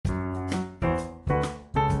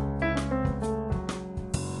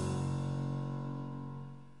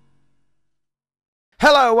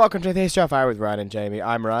Hello, welcome to the History of Fire with Ryan and Jamie.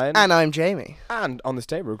 I'm Ryan. And I'm Jamie. And on this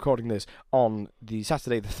day, we're recording this on the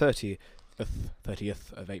Saturday the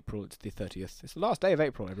 30th of April. It's the 30th. It's the last day of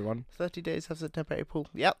April, everyone. 30 days of September, April.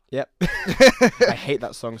 Yep. I hate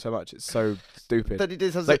that song so much. It's so stupid. 30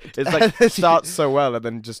 days of It starts so well and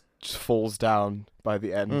then just falls down by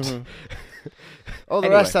the end. Mm-hmm. All the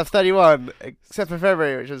Anyway. rest have 31, except for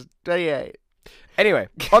February, which was 28. Anyway,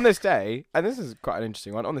 on this day, and this is quite an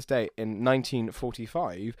interesting one, on this day in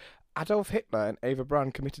 1945, Adolf Hitler and Eva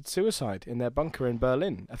Braun committed suicide in their bunker in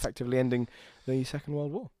Berlin, effectively ending the Second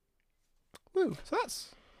World War. Woo. So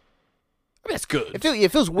that's good.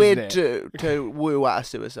 It feels weird Isn't to woo at a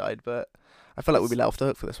suicide, but I feel like we'd be let off the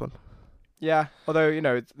hook for this one. Yeah, although,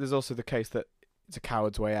 there's also the case that it's a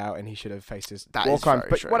coward's way out and he should have faced his That war is crimes. very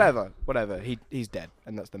But true. whatever, he's dead,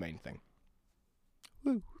 and that's the main thing.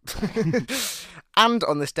 Woo. And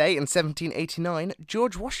on this day in 1789,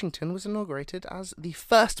 George Washington was inaugurated as the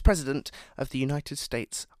first president of the United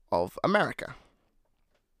States of America.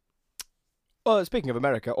 Well, speaking of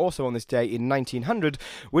America, also on this day in 1900,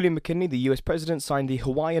 William McKinley, the US president, signed the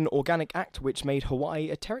Hawaiian Organic Act, which made Hawaii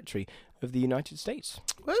a territory of the United States.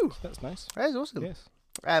 Woo! So that's nice. That is awesome. Yes.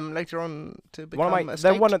 Later on to become a They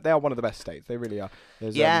state. are one of the best states. They really are.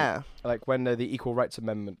 There's, Yeah. like when the Equal Rights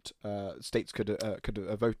Amendment, states could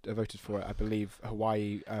voted for it. I believe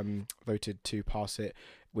Hawaii voted to pass it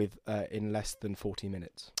with in less than 40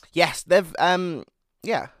 minutes. Yes, they've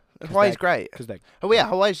yeah. Hawaii's great. Because they. Oh yeah,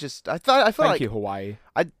 Hawaii's just. I feel Thank like you, Hawaii.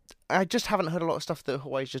 I just haven't heard a lot of stuff that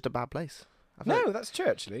Hawaii's just a bad place. I feel No, like that's true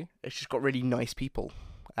actually. it's just got really nice people.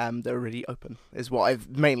 They're really open, is what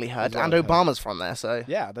I've mainly heard. Is what And I've heard. Obama's from there, so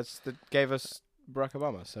Yeah, that gave us Barack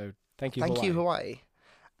Obama. So thank you, thank Hawaii. you,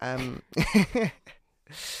 Hawaii.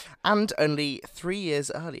 And only 3 years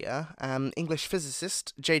earlier, English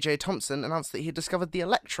physicist J.J. Thomson announced that he had discovered the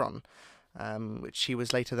electron, which he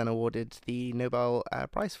was later then awarded the Nobel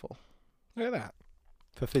Prize for. Look at that.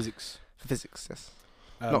 For physics. For physics, yes.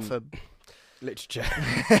 Um, Not for... literature.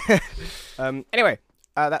 Anyway,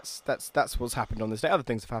 that's what's happened on this day. Other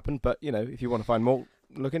things have happened, but if you want to find more,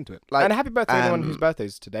 look into it. Like, and happy birthday to anyone whose birthday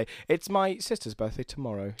is today. It's my sister's birthday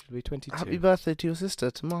tomorrow. She'll be 22. Happy birthday to your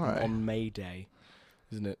sister tomorrow. On May Day,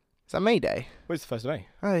 isn't it? Is that May Day? Well, it's the 1st of May.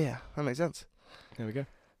 Oh yeah, that makes sense. There we go.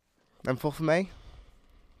 And 4th of May?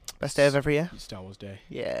 Best day of every year? Star Wars Day.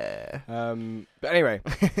 Yeah. But anyway,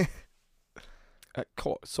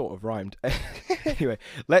 sort of rhymed. Anyway,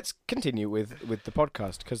 let's continue with the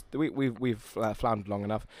podcast because we've floundered long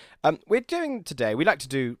enough. We're doing today. We like to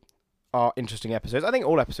do our interesting episodes. I think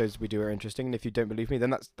all episodes we do are interesting, and if you don't believe me, then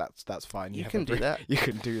that's fine. You can do that. You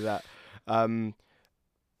can do that.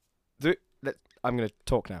 I'm going to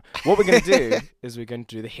talk now. What we're going to do is we're going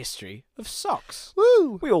to do the history of socks.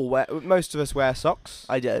 Woo! Most of us wear socks.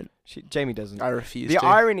 I don't. Jamie doesn't. I refuse The to.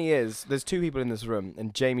 irony is, there's two people in this room,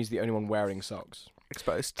 and Jamie's the only one wearing socks.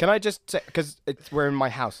 Exposed. Can I just say, because we're in my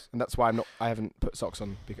house, and that's why I haven't put socks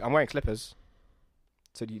on. I'm wearing slippers,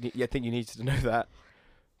 so I think you need to know that.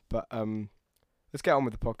 But let's get on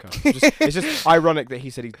with the podcast. It's just ironic that he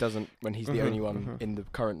said he doesn't when he's the only one in the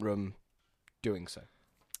current room doing so.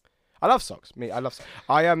 I love socks.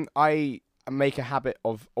 I make a habit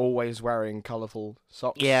of always wearing colourful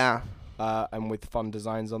socks. Yeah. And with fun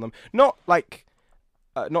designs on them. Not like,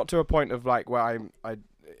 not to a point of like where I'm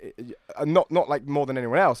not like more than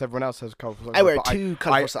anyone else. Everyone else has colourful socks. I wear but 2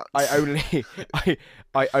 colourful socks. I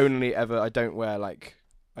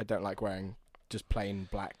don't like wearing just plain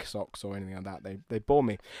black socks or anything like that. They bore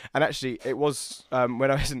me. And actually, it was when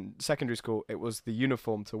I was in secondary school, it was the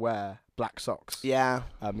uniform to wear black socks. Yeah.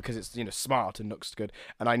 Because it's smart and looks good.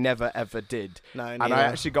 And I never ever did. No, And I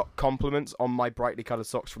actually got compliments on my brightly coloured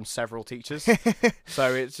socks from several teachers.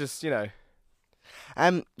 So it's just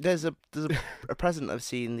There's a present I've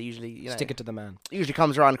seen that usually stick it to the man. usually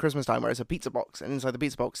comes around Christmas time where it's a pizza box, and inside the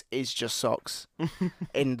pizza box is just socks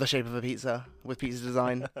in the shape of a pizza with pizza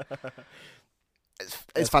design. It's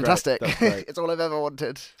That's fantastic. great. That's great. It's all I've ever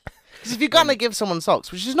wanted. Because if you're gonna give someone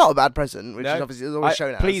socks, which is not a bad present, which No, is obviously always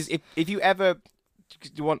shown as. Please, if you ever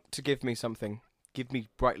want to give me something, give me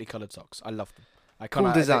brightly coloured socks. I love them. I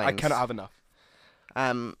Cool designs. I cannot have enough.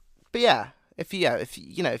 But yeah, if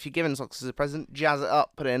you're given socks as a present, jazz it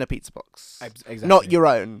up, put it in a pizza box. Exactly. Not your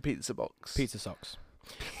own pizza box. Pizza socks.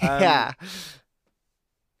 Yeah.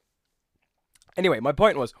 Anyway, my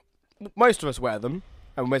point was, most of us wear them,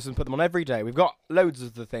 and most of them put them on every day. We've got loads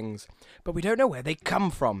of the things, but we don't know where they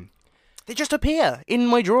come from. They just appear in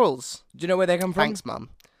my drawers. Do you know where they come from? Thanks, Mum.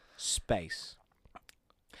 Space.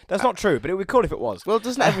 That's not true, but it would be cool if it was. Well,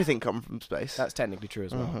 doesn't everything come from space? That's technically true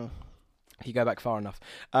as well. Uh-huh. If you go back far enough.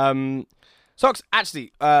 Socks,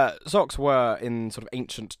 actually, socks were in sort of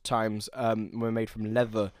ancient times were made from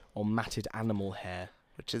leather or matted animal hair,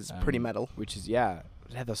 which is pretty metal. Which is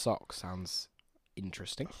leather socks sounds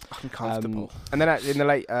interesting, Uncomfortable. And then in the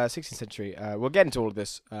late 16th century, we'll get into all of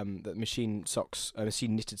this. That machine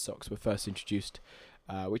knitted socks were first introduced,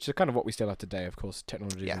 which is kind of what we still have today. Of course,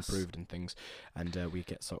 technology has improved and things, and we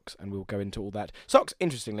get socks, and we'll go into all that. Socks,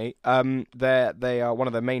 interestingly, they are one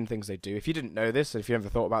of the main things they do. If you didn't know this, if you never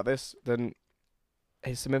thought about this, then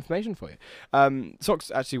here's some information for you. Socks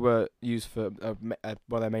actually were used for one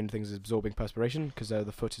of their main things is absorbing perspiration, because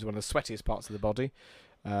the foot is one of the sweatiest parts of the body.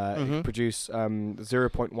 It produce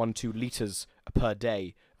 0.12 litres per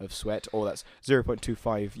day of sweat, or that's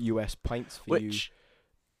 0.25 US pints for you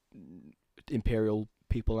imperial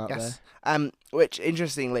people out there. Which,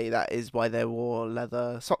 interestingly, that is why they wore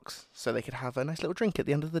leather socks, so they could have a nice little drink at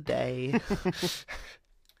the end of the day.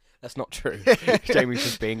 That's not true. Jamie's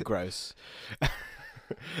just being gross.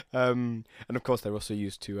 And of course, they're also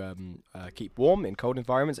used to keep warm in cold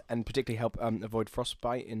environments, and particularly help avoid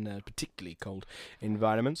frostbite in particularly cold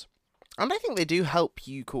environments. And I think they do help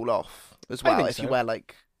you cool off as well if you wear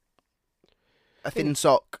like a thin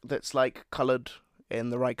sock that's like coloured in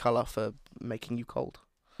the right colour for making you cold.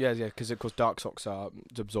 Yeah, because of course dark socks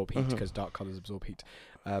absorb heat, because dark colours absorb heat.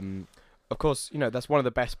 Of course, that's one of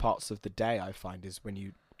the best parts of the day, I find, is when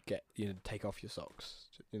you take off your socks.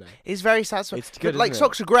 It's very satisfying. It's good. Like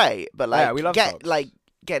socks are great, but like we love socks.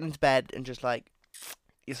 Getting into bed and just like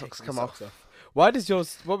your socks come off. Why does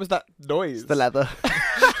yours? What was that noise? It's the leather.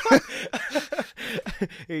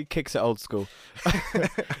 He kicks it old school.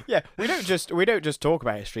 Yeah, we don't just talk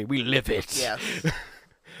about history; we live it. Yes.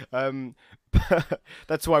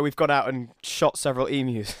 That's why we've gone out and shot several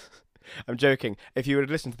emus. I'm joking. If you would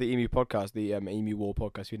listen to the emu podcast, the Emu War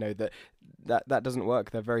podcast, you know that doesn't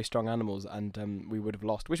work. They're very strong animals, and we would have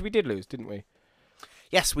lost, which we did lose, didn't we?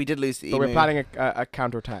 Yes, we did lose the emu. But we're planning a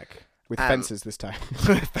counterattack with fences this time.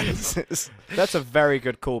 Fences. That's a very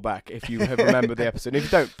good callback if you have remembered the episode. If you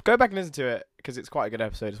don't, go back and listen to it, because it's quite a good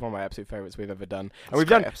episode. It's one of my absolute favourites we've ever done. And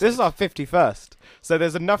this is our 51st, so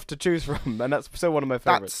there's enough to choose from, and that's still one of my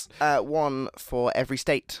favourites. That's one for every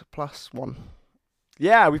state plus one.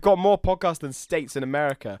 Yeah, we've got more podcasts than states in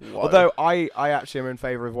America. Whoa. Although I actually am in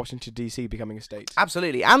favour of Washington, D.C. becoming a state.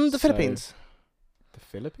 Absolutely. And the Philippines. The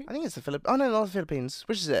Philippines? I think it's the Philippines. Oh, no, not the Philippines.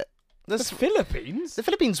 Which is it? The Philippines? The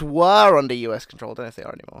Philippines were under US control. I don't know if they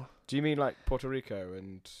are anymore. Do you mean like Puerto Rico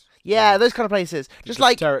and... Yeah, those kind of places. Just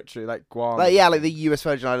like... territory, like Guam. Like the US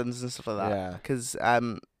Virgin Islands and stuff like that. Yeah. Because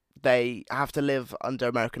they have to live under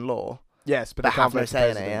American law. Yes, but they have no say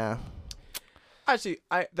in it, yeah. Actually,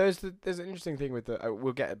 there's an interesting thing with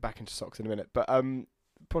we'll get back into socks in a minute, but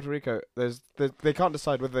Puerto Rico, they can't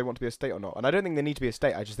decide whether they want to be a state or not, and I don't think they need to be a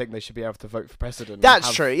state. I just think they should be able to vote for president.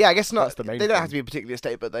 That's true. Yeah, I guess not. They don't have to be particularly a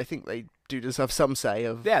state, but I think they do deserve some say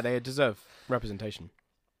of. Yeah, they deserve representation.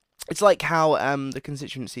 It's like how the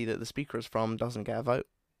constituency that the speaker is from doesn't get a vote.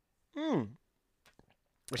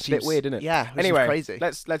 Which is a bit weird, isn't it? Yeah. Anyway, crazy.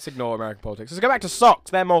 Let's ignore American politics. Let's go back to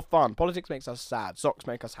socks. They're more fun. Politics makes us sad. Socks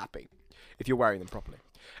make us happy. If you're wearing them properly,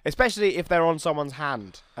 especially if they're on someone's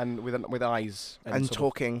hand and with eyes and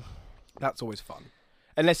talking, that's always fun.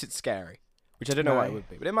 Unless it's scary, which I don't know why it would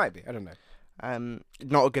be, but it might be. I don't know.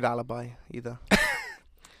 Not a good alibi either.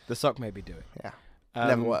 The sock maybe do it. Yeah,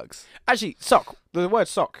 never works. Actually, sock. The word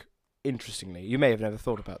sock. Interestingly, you may have never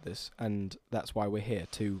thought about this, and that's why we're here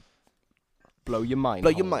to blow your mind. Blow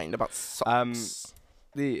your mind about socks.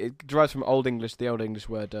 It derives from the Old English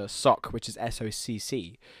word sock, which is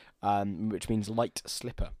SOCC. Which means light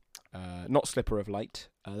slipper. Not slipper of light.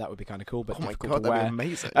 That would be kind of cool, but difficult to wear. That'd be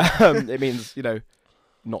amazing. It means,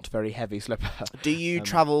 not very heavy slipper. Do you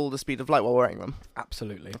travel the speed of light while wearing them?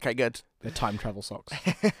 Absolutely. Okay, good. They're time travel socks.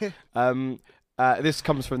 This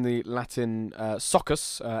comes from the Latin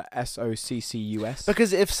soccus, SOCCUS.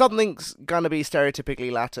 Because if something's going to be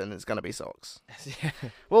stereotypically Latin, it's going to be socks.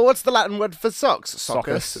 Well, what's the Latin word for socks?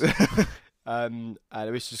 Soccus.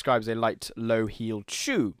 Which describes a light, low-heeled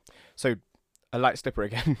shoe. So, a light slipper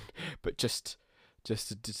again, but just a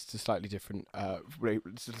slightly different,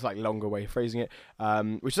 slightly longer way of phrasing it.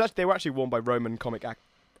 Which is they were actually worn by Roman comic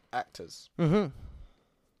actors. Mm-hmm.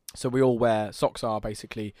 So we all wear socks. Are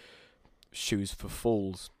basically shoes for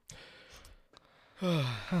fools.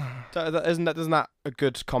 Isn't that a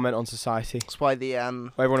good comment on society? That's why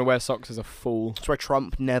everyone who wears socks is a fool. That's why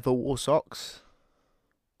Trump never wore socks.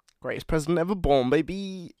 Greatest president ever born,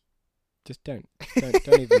 baby. Just don't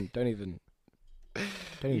even.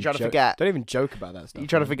 You try to forget. Don't even joke about that stuff. You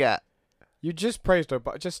try to forget. You just praised her,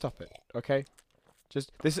 but just stop it, okay?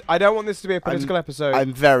 Just this. I don't want this to be a political episode.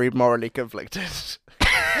 I'm very morally conflicted.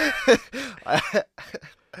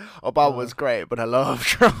 Obama was great, but I love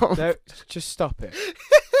Trump. No, just stop it.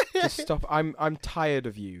 Just stop. I'm tired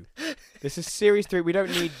of you. This is series 3. We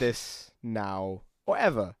don't need this now or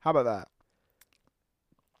ever. How about that?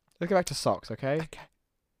 Let's go back to socks, okay? Okay.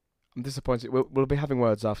 I'm disappointed. We'll be having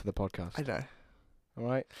words after the podcast. I know. All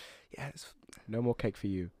right. Yes. No more cake for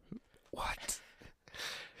you. What?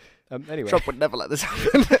 Anyway. Trump would never let this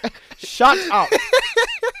happen. Shut up.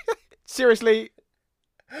 Seriously,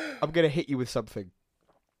 I'm gonna hit you with something.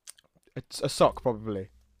 It's a sock, probably,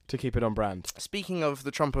 to keep it on brand. Speaking of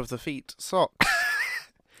the Trump of the feet, socks.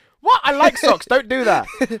 What? I like socks. Don't do that.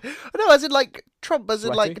 No, as in like Trump, as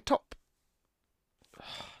in Sweaty? like top.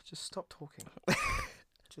 Just stop talking.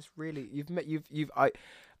 Just really,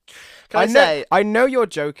 I know you're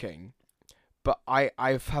joking, but I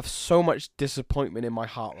have so much disappointment in my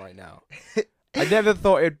heart right now. I never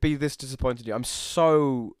thought it'd be this disappointed you. I'm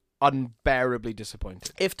so unbearably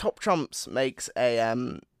disappointed. If Top Trumps makes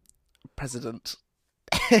a president,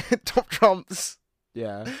 Top Trumps,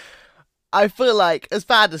 Yeah. I feel like as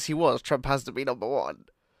bad as he was, Trump has to be number one.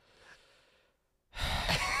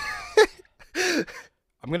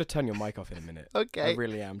 I'm going to turn your mic off in a minute. Okay. I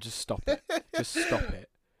really am. Just stop it. Just stop it.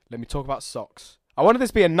 Let me talk about socks. I wanted this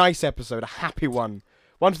to be a nice episode, a happy one.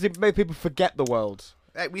 Wanted to make people forget the world.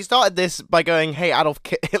 Hey, we started this by going, hey, Adolf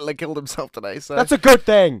Hitler killed himself today, so... That's a good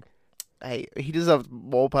thing. Hey, he deserves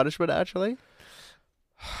more punishment, actually.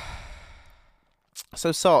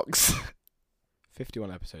 So, socks.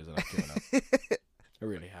 51 episodes and I've given up. I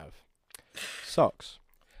really have. Socks.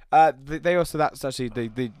 They also, that's actually,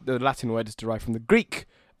 the Latin word is derived from the Greek,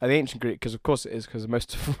 the ancient Greek, because of course it is, because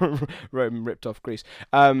most of Rome ripped off Greece.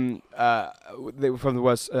 They were from the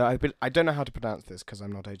words, I don't know how to pronounce this because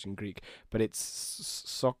I'm not ancient Greek, but it's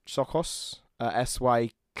Sokos, Sykhos.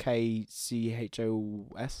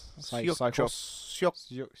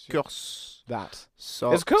 Sykhos. That.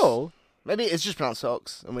 Socks. It's cool. Maybe it's just pronounced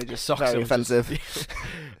socks, and we're just Socks very are offensive.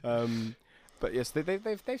 But yes,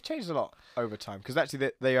 they've changed a lot over time, because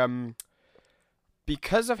actually they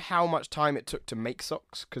because of how much time it took to make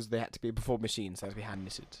socks, because they had to be before machines, they had to be hand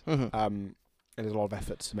knitted. Mm-hmm. And there's a lot of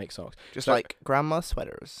effort to make socks. Just So- like grandma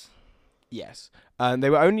sweaters. Yes, and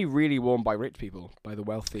they were only really worn by rich people, by the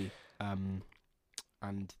wealthy, and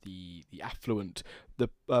the affluent. The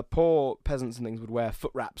poor peasants and things would wear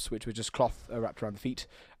foot wraps, which were just cloth wrapped around the feet.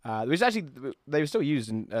 Which actually they were still used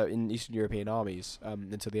in Eastern European armies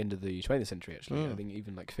until the end of the 20th century. Actually, I think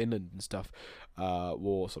even like Finland and stuff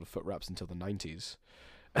wore sort of foot wraps until the 90s,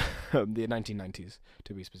 the 1990s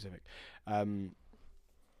to be specific. And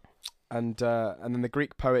then the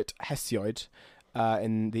Greek poet Hesiod,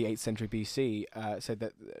 in the 8th century BC, said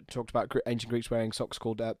that talked about ancient Greeks wearing socks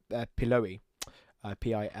called piloi.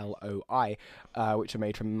 Piloi, which are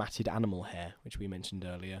made from matted animal hair, which we mentioned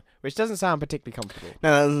earlier, which doesn't sound particularly comfortable.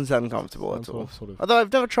 No, that doesn't sound comfortable at Sounds all. Sort of. Although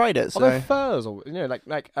I've never tried it, so... Although furs, or like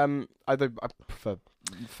either I prefer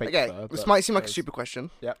fake Okay, fur. this but might seem like a furs- stupid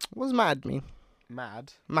question. Yep. What does mad mean?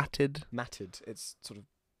 Mad, Matted. matted. It's sort of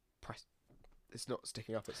pressed. It's not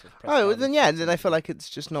sticking up. It's sort of pressed Oh, well, down then and yeah, stuff. then I feel like it's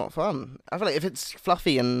just not fun. I feel like if it's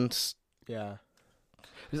fluffy and... Yeah.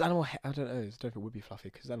 There's animal hair. I don't know. I don't know if it would be fluffy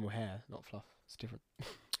because it's animal hair, not fluff. It's different.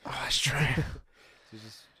 Oh, that's true. You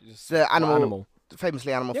just The what animal-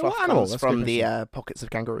 Famously, animal Yeah, fluff what animal? comes That's a from good the pockets of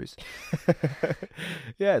kangaroos.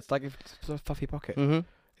 Yeah, it's like a sort of fluffy pocket. Mm-hmm.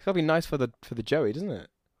 It's gotta be nice for the Joey, doesn't it?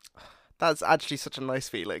 That's actually such a nice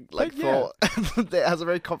feeling. Like, yeah. for... it has a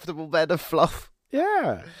very comfortable bed of fluff.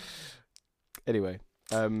 Yeah. Anyway,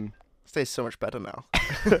 Stays so much better now.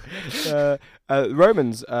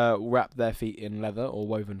 Romans wrapped their feet in leather or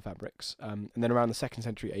woven fabrics, and then around the 2nd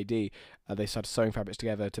century AD, they started sewing fabrics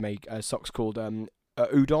together to make socks called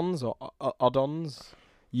udons or odons,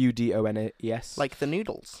 Udones. Like the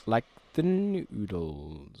noodles. Like the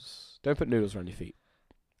noodles. Don't put noodles around your feet.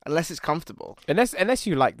 Unless it's comfortable. Unless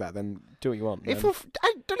you like that, then do what you want. If then.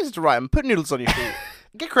 don't listen to Ryan. Put noodles on your feet.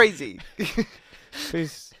 Get crazy.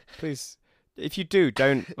 Please, if you do,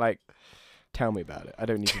 don't tell me about it. I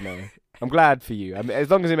don't need to know. I'm glad for you. I mean, as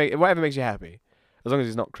long as whatever makes you happy, as long as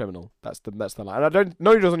it's not criminal. That's the line. And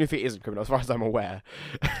no noodles on your feet isn't criminal, as far as I'm aware.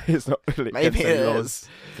 It's not really. Maybe against it any is. laws.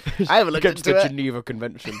 I haven't looked Against into the it. Geneva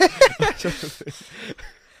Convention.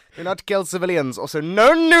 Do not kill civilians. Also,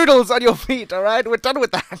 no noodles on your feet. All right, we're done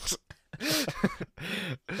with that.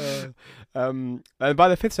 And by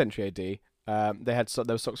the 5th century AD, there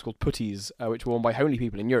were socks called puttees, which were worn by holy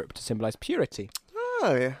people in Europe to symbolise purity.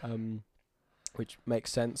 Oh yeah. Which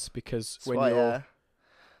makes sense because That's when why, you're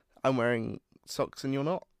I'm wearing socks and you're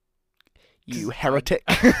not. You heretic.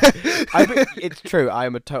 it's true. I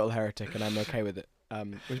am a total heretic, and I'm okay with it.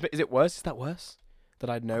 Is it worse? Is that worse that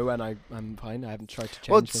I know, and I'm fine. I haven't tried to change.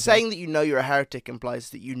 Well, myself. saying that you know you're a heretic implies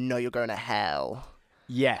that you know you're going to hell.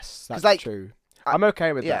 Yes, that's like, true. I'm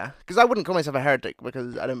okay with that. Yeah, because I wouldn't call myself a heretic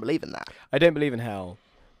because I don't believe in that. I don't believe in hell,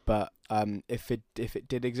 but if it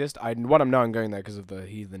did exist, I'm going there because of the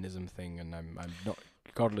heathenism thing, and I'm not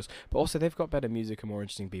godless. But also, they've got better music and more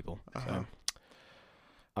interesting people. So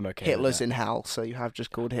I'm okay. Hitler's with that. in hell, so you have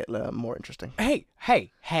just called Hitler more interesting. Hey!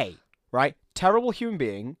 Right? Terrible human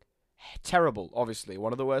being. Terrible, obviously,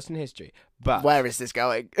 one of the worst in history. But Where is this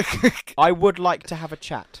going? I would like to have a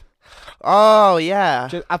chat. Oh, yeah.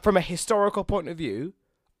 Just, from a historical point of view,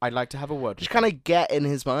 I'd like to have a word. Just kind of get in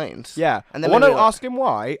his mind. Yeah, And I then want to maybe ask him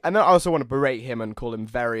why, and then I also want to berate him and call him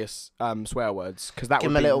various swear words, because that give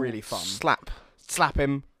would him a be little really fun. slap. Slap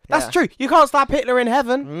him. Yeah. That's true. You can't slap Hitler in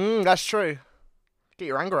heaven. That's true. Get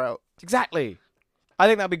your anger out. Exactly. I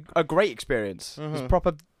think that'd be a great experience. Just Mhm.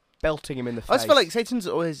 proper belting him in the face. I just feel like Satan's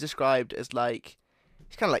always described as like,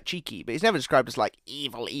 he's kind of like cheeky, but he's never described as like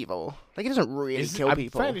evil. Like he doesn't really kill I'm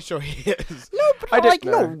people. fairly sure he is. No, but I don't like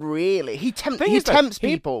know. not really. He tempts He-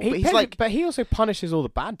 people, he but he's pen- like, but he also punishes all the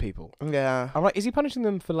bad people. yeah, I'm like, is he punishing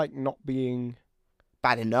them for like not being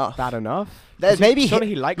bad enough. bad enough? There's 'Cause he- maybe surely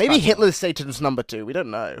he likes maybe bad Hitler's Satan's number 2. We don't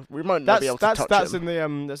know. We might not be able to touch that's him.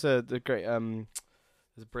 in the that's a great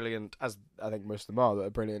there's a brilliant, as I think most of them are, a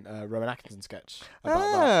brilliant Rowan Atkinson sketch about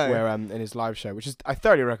that, Oh. where in his live show, which is I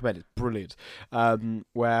thoroughly recommend, it's brilliant,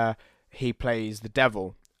 where he plays the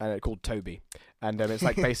devil and it's called Toby, and it's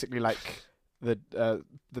like basically like the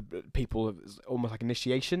people, it's almost like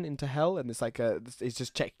initiation into hell, and it's like it's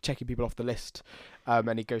just checking people off the list,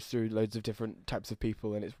 and he goes through loads of different types of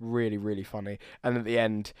people, and it's really really funny. And at the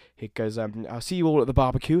end, he goes, "I'll see you all at the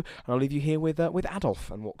barbecue, and I'll leave you here with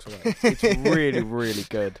Adolf," and walks away. It's really really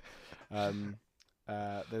good.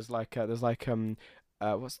 There's like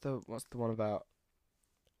what's the one about?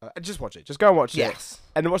 Just watch it. Just go and watch it. Yes.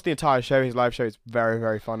 And then watch the entire show. His live show is very,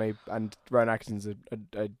 very funny. And Rowan Atkinson's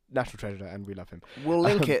a national treasure, and we love him. We'll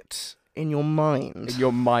link it in your mind. In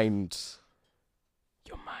your mind.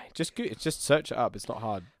 Your mind. Just search it up. It's not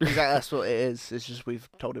hard. Exactly, that's what it is. It's just we've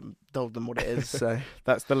told them what it is. So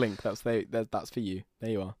That's the link. That's for you. There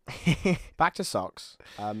you are. Back to socks.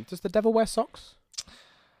 Does the devil wear socks?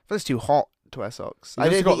 but it's too hot to wear socks. He's I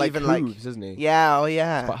also didn't got even like like. hooves, isn't he? Yeah. Oh It's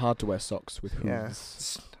yeah. quite hard to wear socks with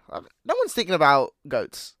hooves. Yeah. No one's thinking about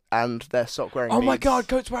goats and their sock wearing. Oh my beads. god,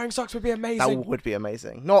 goats wearing socks would be amazing. That would be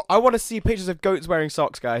amazing. Not. I want to see pictures of goats wearing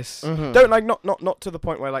socks, guys. Mhm. Don't like not to the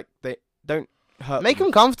point where like they don't hurt. Make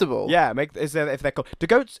them comfortable. Yeah, if they're cold. Do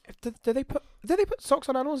goats? Do they put socks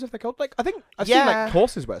on animals if they're cold? Like I think I've seen Yeah. like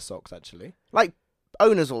horses wear socks actually. Like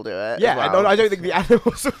owners will do it. Yeah, as well. I don't think the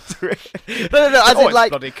animals will do it. No. As Oh, in it's like.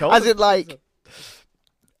 bloody cold. As in like.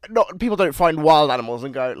 Not people don't find wild animals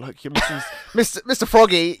and go, look, you're missing, Mr.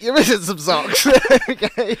 Froggy, you're missing some socks.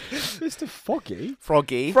 Okay, Mr. Foggy.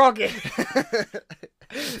 Froggy, Froggy.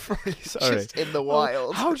 Sorry. just in the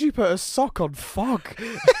wild. How do you put a sock on Fog?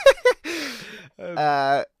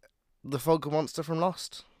 The fog monster from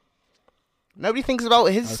Lost. Nobody thinks about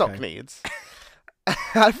his sock Okay. needs.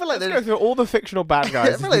 I feel like Let's go there's through all the fictional bad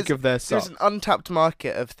guys and feel think like of their socks. an untapped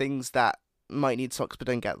market of things that might need socks but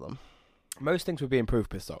don't get them. Most things would be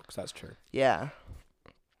improved with socks. That's true. Yeah.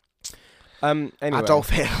 Anyway, Adolf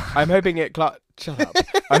Hitler. I'm hoping it. Shut up.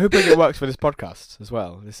 I'm hoping it works for this podcast as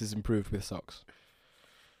well. This is improved with socks.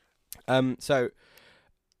 So.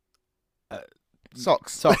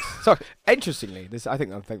 Socks. Socks. Interestingly, I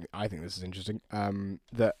think this is interesting.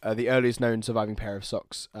 That the earliest known surviving pair of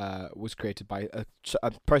socks was created by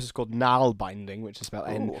a process called nail binding, which is spelled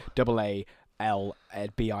Ooh.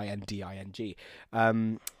 NAALBINDING.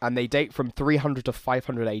 And they date from 300 to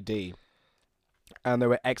 500 AD. And they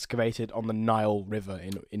were excavated on the Nile River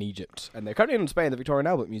in Egypt, and they're currently in Spain, the Victoria and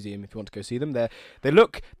Albert Museum. If you want to go see them, they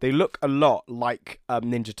look a lot like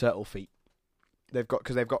Ninja Turtle feet. They've got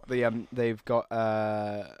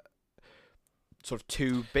sort of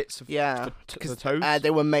two bits of Yeah. the toes.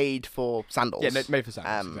 They were made for sandals. Yeah, made for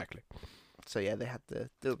sandals, exactly. So yeah, they had the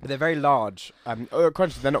But they're very large.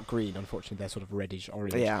 Consciously, they're not green, unfortunately. They're sort of reddish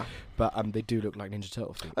orange. yeah. But they do look like Ninja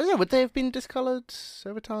Turtle feet. I don't know. Would they have been discoloured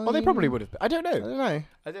over time? Well, they probably would have. I don't I know.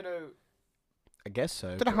 don't know. I guess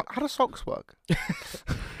so. Don't know how do socks work?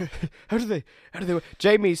 How do they work?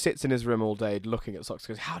 Jamie sits in his room all day looking at socks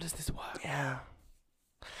and goes, how does this work? Yeah.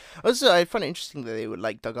 Also, I find it interesting that they were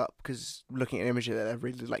like dug up because looking at an image of it, they're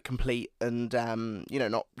really like complete and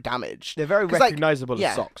not damaged. They're very 'Cause, like, recognisable yeah,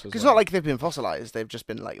 as socks as Because it's well. not like they've been fossilized; they've just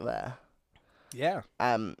been like there. Yeah.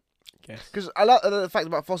 Yes. Because I like the fact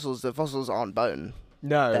about fossils. The fossils aren't bone;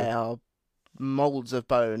 No. they are molds of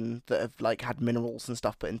bone that have like had minerals and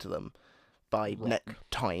stuff put into them by Rock.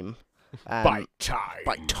 time. Bite time.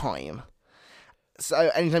 Bite time. So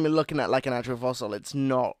anytime you're looking at like an actual fossil, it's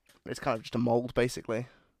not. It's kind of just a mold, basically,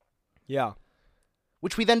 Yeah.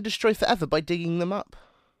 which we then destroy forever by digging them up.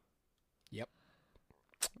 Yep.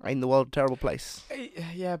 Ain't the world a terrible place?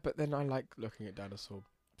 Yeah, but then I like looking at dinosaur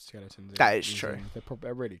skeletons. That is true.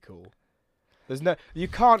 They're really cool. There's no, you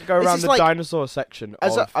can't go This around is the like- dinosaur section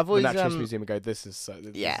as of I've always, the Natural History Museum and go, this is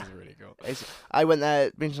yeah. this is really cool. I went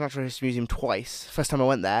there, been to the Natural History Museum twice. First time I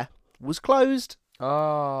went there was closed.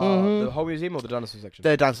 Oh, the whole museum or the dinosaur section?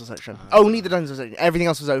 The dinosaur section. Only the dinosaur section. Everything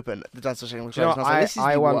else was open. The dinosaur section was Do you closed. know, And I was like, this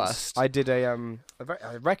is the worst. I did a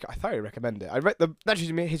I thoroughly recommend it. The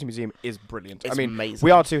Natural History Museum is brilliant. It's I mean, amazing.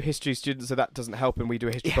 we are two history students, so that doesn't help. And we do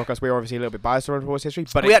a history podcast. We're obviously a little bit biased around horse history,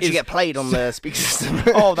 but we it actually is- get played on the speaker system.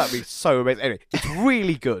 Oh, that'd be so amazing. Anyway, it's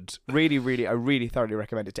really good. Really, really, I really thoroughly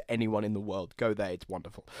recommend it to anyone in the world. Go there. It's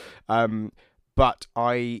wonderful. But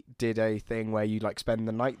I did a thing where you like spend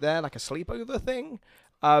the night there, like a sleepover thing.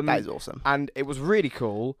 That is awesome. And it was really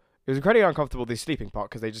cool. It was incredibly uncomfortable, the sleeping part,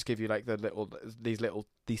 because they just give you like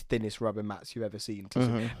these thinnest rubber mats you've ever seen.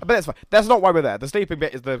 But that's fine. That's not why we're there. The sleeping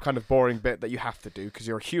bit is the kind of boring bit that you have to do because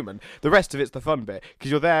you're a human. The rest of it's the fun bit because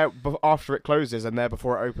you're there after it closes and there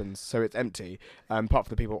before it opens, so it's empty. Apart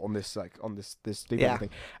from the people on this sleeping thing,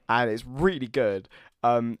 and it's really good.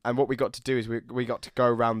 And what we got to do is we got to go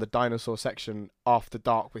around the dinosaur section after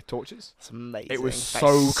dark with torches. It's amazing. It was That's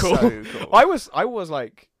so cool. So cool. I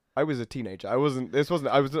was a teenager. I was a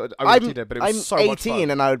teenager, but it was so much fun. 18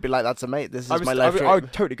 and I would be like, that's amazing. This is my I life.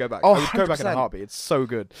 would totally go back. Oh, I would go back in a 100%. heartbeat. It's so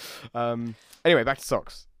good. Anyway, back to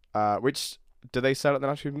socks. Which do they sell at the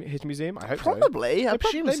Natural History Museum? I hope so. Probably. I They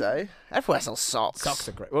presume probably- so. Everywhere sells socks. Socks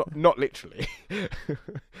are great. Well, not literally.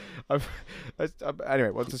 Anyway,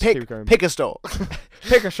 let's just keep going. Pick a store.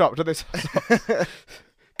 Pick a shop. Do they sell socks?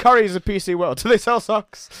 Curry's a PC World. Do they sell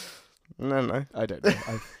socks? No. I don't know.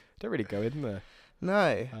 I don't really go in there.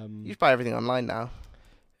 No. You just buy everything online now.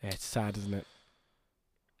 Yeah, it's sad, isn't it?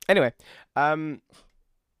 Anyway, I'm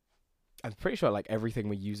pretty sure like everything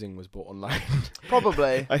we're using was bought online.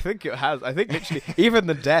 Probably. I think it has. I think literally even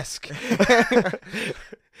the desk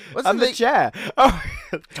What's and the chair. Oh,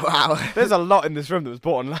 Wow. there's a lot in this room that was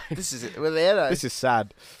bought online. This is it. Well, yeah, This is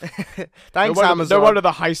sad. Thanks, no Amazon. wonder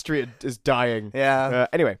the high street is dying. Yeah.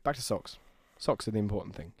 Anyway, back to socks. Socks are the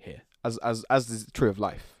important thing here, as is true of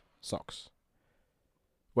life. Socks.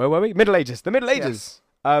 Where were we? Middle Ages. The Middle Ages.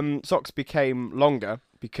 Socks became longer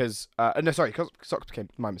because socks became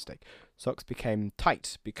my mistake. Socks became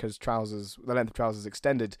tight because the length of trousers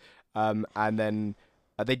extended, and then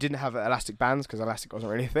they didn't have elastic bands because elastic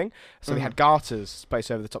wasn't really a thing. So they had garters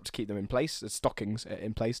placed over the top to keep them in place, stockings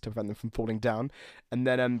in place to prevent them from falling down. And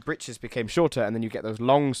then breeches became shorter, and then you get those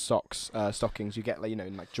long stockings. You get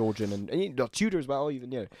like Georgian and Tudor as well,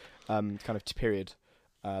 even kind of period.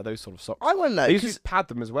 Those sort of socks. I want to know. They used to pad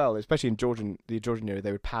them as well, especially in the Georgian era.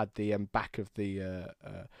 They would pad the back of the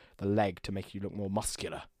leg to make you look more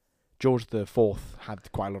muscular. George IV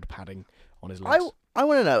had quite a lot of padding on his legs. I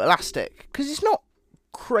want to know elastic because it's not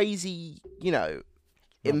crazy,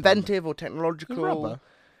 inventive or technological. Rubber.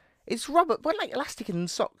 It's rubber, but like elastic in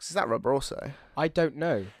socks is that rubber also? I don't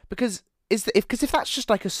know. Because if that's just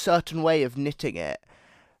like a certain way of knitting it,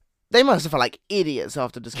 they must have felt like idiots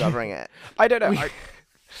after discovering it. I don't know.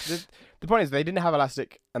 The point is they didn't have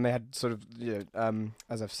elastic, and they had sort of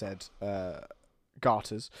as I've said,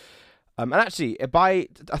 garters. And actually, by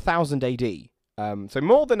 1000 AD, so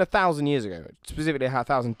more than 1,000 years ago, specifically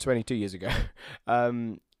 1,022 years ago,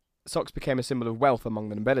 socks became a symbol of wealth among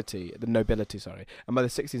the nobility. And by the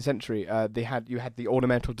 16th century, you had the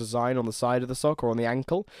ornamental design on the side of the sock or on the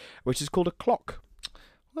ankle, which is called a clock.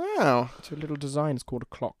 Wow, It's a little design. It's called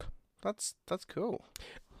a clock. that's cool.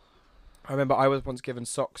 I remember I was once given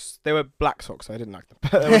socks. They were black socks. I didn't like them.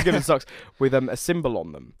 But I was given socks with a symbol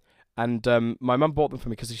on them. And my mum bought them for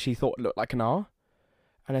me because she thought it looked like an R.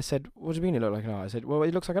 And I said, what do you mean it looked like an R? I said, well,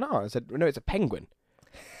 it looks like an R. I said, no, it's a penguin.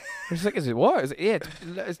 And she's like, is it what? Is it, yeah,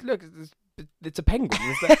 it's a penguin.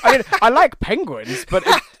 I like penguins, but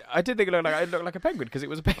I did think it looked like a penguin because it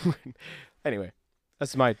was a penguin. Anyway,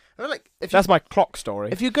 that's my clock story.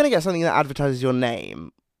 If you're gonna get something that advertises your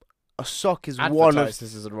name, a sock is one of. This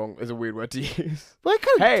is a weird word to use. Well,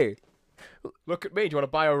 Hey, look at me. Do you want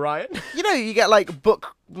to buy Orion? you get like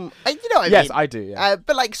book. What I Yes, mean. I do. Yeah,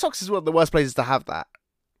 But like socks is one of the worst places to have that.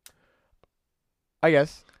 I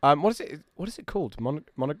guess. What is it called?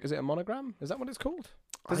 Is it a monogram? Is that what it's called?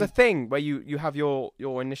 There's a thing where you have your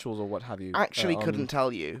initials or what have you. Actually, couldn't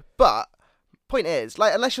tell you. But point is,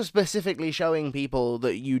 like, unless you're specifically showing people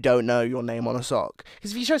that you don't know your name on a sock,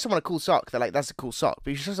 because if you show someone a cool sock, they're like, "That's a cool sock."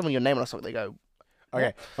 But if you show someone your name on a sock, they go,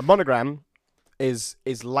 Okay, a monogram is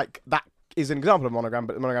like that is an example of monogram,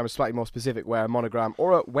 but the monogram is slightly more specific, where a monogram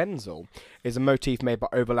or a Wenzel is a motif made by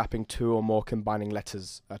overlapping two or more combining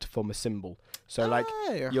letters to form a symbol. So like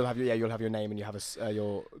you'll have your name and you have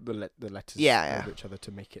the letters over each other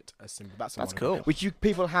to make it a symbol. That's monogram, cool. Which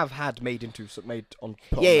people have had made on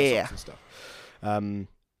socks and stuff.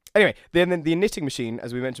 Anyway, then the knitting machine,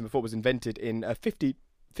 as we mentioned before, was invented in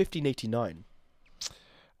 1589.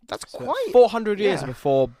 That's so quite 400 years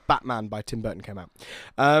before Batman by Tim Burton came out.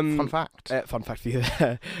 Fun fact. Fun fact for you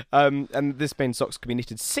there. And this means socks could be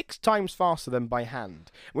knitted 6 times faster than by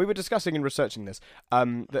hand. We were discussing in researching this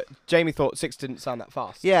that Jamie thought 6 didn't sound that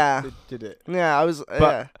fast. Yeah. Did it? Yeah, I was.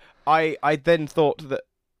 But I then thought that,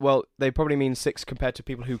 well, they probably mean 6 compared to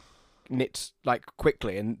people who knit like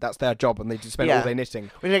quickly, and that's their job, and they just spend all day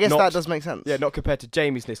knitting. Which I guess that does make sense. Yeah, not compared to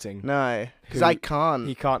Jamie's knitting. No, because I can't.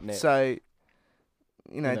 He can't knit. So,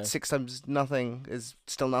 6 times nothing is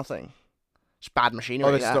still nothing. It's bad machinery.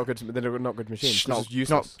 Oh, they're not good. They're not good machines.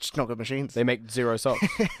 Just not good machines. They make 0 socks.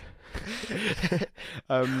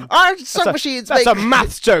 Our sock machines that's some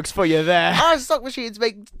maths jokes for you there. Our sock machines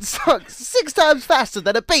make socks 6 times faster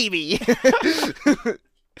than a baby.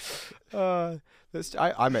 I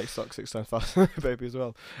make socks 6 times faster than a baby as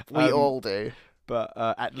well. We all do. But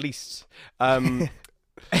at least.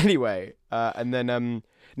 Anyway, and then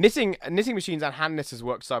knitting machines and hand knitters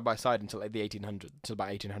worked side by side until like the 1800s, until about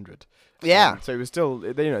 1800. Yeah. So it was still,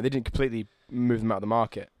 they didn't completely move them out of the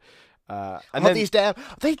market. And then these they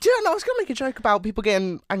do. I was going to make a joke about people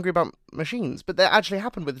getting angry about machines, but that actually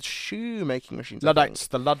happened with shoemaking machines. The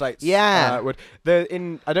Luddites. Yeah.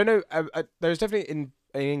 I don't know. There's definitely in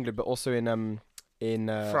England, but also in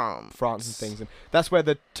France and things. And that's where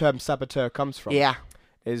the term saboteur comes from. Yeah.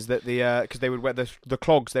 Is that because they would wear the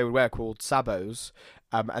clogs they would wear called sabots,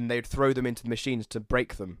 and they'd throw them into the machines to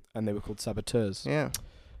break them, and they were called saboteurs. Yeah.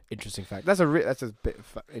 Interesting fact. That's a bit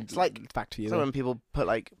of it's like fact for you. So when people put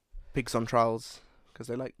like pigs on trials because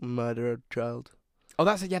they like murder a child. Oh,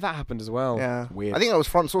 that happened as well. Yeah. Weird. I think that was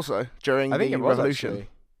France also during the revolution.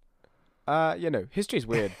 History's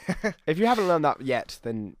weird. If you haven't learned that yet,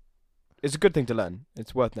 then it's a good thing to learn.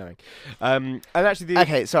 It's worth knowing. And actually,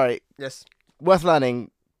 okay, sorry. Yes. Worth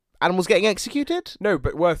learning. Animals getting executed? No,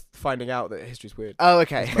 but worth finding out that history's weird. Oh,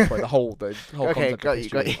 okay. The whole okay, concept of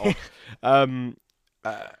history. Got you.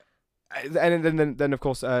 And then of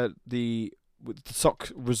course the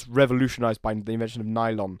sock was revolutionized by the invention of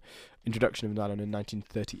nylon, introduction of nylon in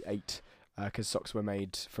 1938. Because socks were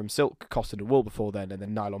made from silk, cotton, and wool before then, and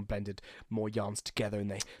then nylon blended more yarns together,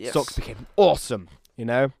 and socks became awesome.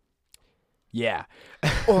 Yeah.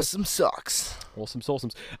 Awesome socks.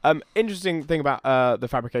 Awesomes. Interesting thing about the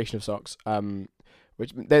fabrication of socks,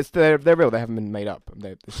 which they're real. They haven't been made up.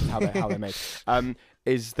 This is how they're made.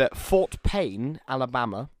 Is that Fort Payne,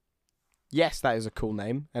 Alabama? Yes, that is a cool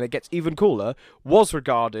name, and it gets even cooler. Was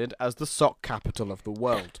regarded as the sock capital of the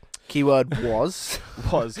world. Keyword was.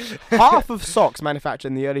 Half of socks manufactured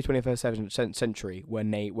in the early 21st century were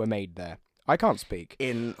made there. I can't speak.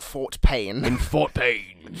 In Fort Payne.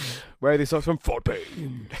 Where are these socks from? Fort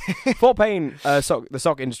Payne. Fort Payne, the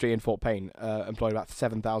sock industry in Fort Payne employed about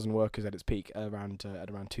 7,000 workers at its peak, at around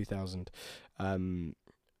 2,000. And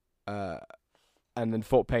then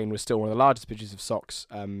Fort Payne was still one of the largest producers of socks.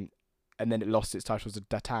 And then it lost its title to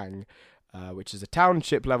Datang, which is a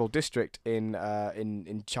township-level district in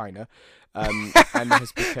China, and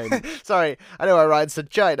has become. Sorry, I know why Ryan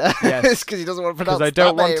said China. Yes, because he doesn't want to pronounce. Because I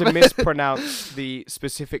don't want to mispronounce the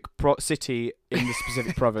specific city in the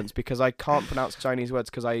specific province, because I can't pronounce Chinese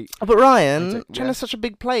words. Because I. Oh, but Ryan, China's such a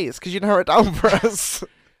big place. Could you narrow it down for us?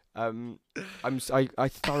 I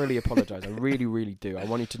thoroughly apologise. I really, really do. I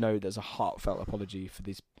want you to know there's a heartfelt apology for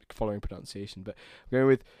this following pronunciation. But we're going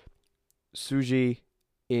with Suji.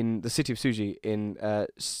 In the city of Suji in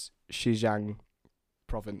Xizang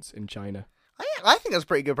province in China. I think that's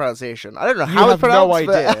pretty good pronunciation. I don't know You how have it's pronounced,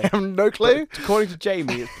 no idea. I have no clue. But according to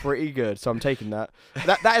Jamie, it's pretty good, so I'm taking that.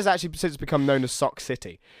 That has actually since become known as Sock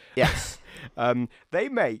City. Yes. They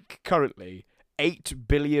make currently 8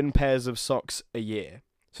 billion pairs of socks a year.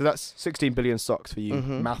 So that's 16 billion socks for you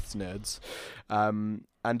maths nerds. And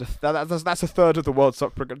that's a third of the world's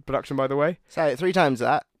sock production, by the way. So 3 times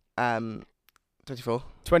that.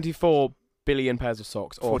 24 billion pairs of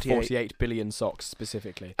socks, or 48 billion socks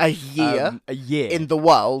specifically. A year? A year. In the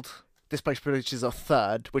world, this place produces a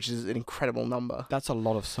third, which is an incredible number. That's a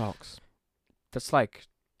lot of socks. That's like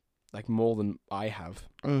more than I have.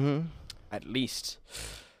 Mm-hmm. At least.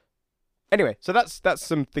 Anyway, so that's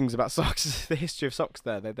some things about socks. The history of socks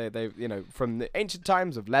there. They from the ancient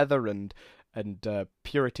times of leather and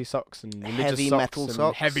purity socks and religious heavy socks metal and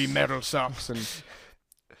socks. heavy metal socks and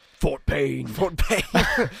Fort Payne. Fort Payne.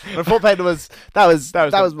 Well, Fort Payne was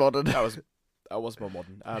modern. That was more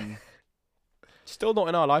modern. Still not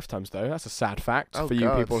in our lifetimes though. That's a sad fact Oh, for you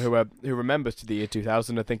God. people who remembers to the year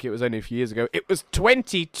 2000 and think it was only a few years ago. It was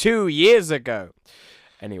 22 years ago.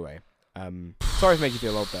 Anyway, sorry to make you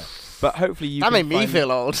feel old there, but hopefully you. That can made me find-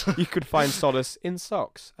 feel old. You could find solace in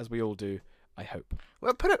socks, as we all do. I hope.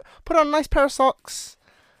 Well, put on a nice pair of socks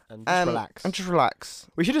And just relax. and just relax.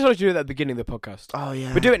 We should have told you at the beginning of the podcast. Oh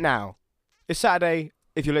yeah. But do it now. It's Saturday.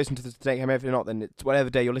 If you're listening to this today, if you're not, then it's whatever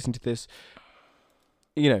day you're listening to this.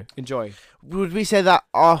 Enjoy. Would we say that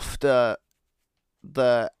after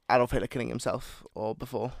the Adolf Hitler killing himself or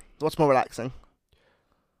before? What's more relaxing?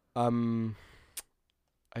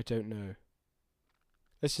 I don't know.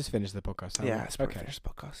 Let's just finish the podcast. Yeah, okay. let's probably finish the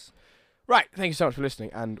podcast. Right. Thank you so much for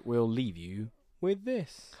listening, and we'll leave you with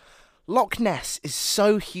this. Loch Ness is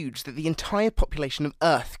so huge that the entire population of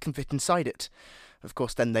Earth can fit inside it. Of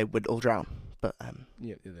course, then they would all drown. But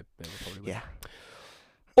Yeah, they probably will. yeah.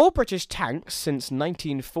 All British tanks since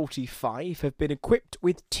 1945 have been equipped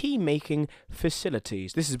with tea-making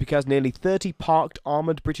facilities. This is because nearly 30 parked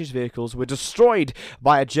armoured British vehicles were destroyed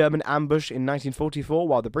by a German ambush in 1944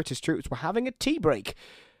 while the British troops were having a tea break.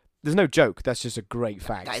 There's no joke. That's just a great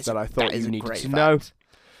fact that I thought you needed to know.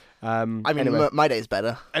 I mean, anyway. my day's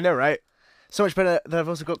better. I know, right? So much better that I've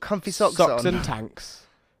also got comfy socks Socks on. and tanks.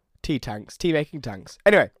 Tea-making tanks.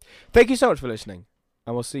 Anyway, thank you so much for listening,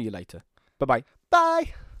 and we'll see you later. Bye-bye.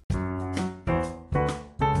 Bye.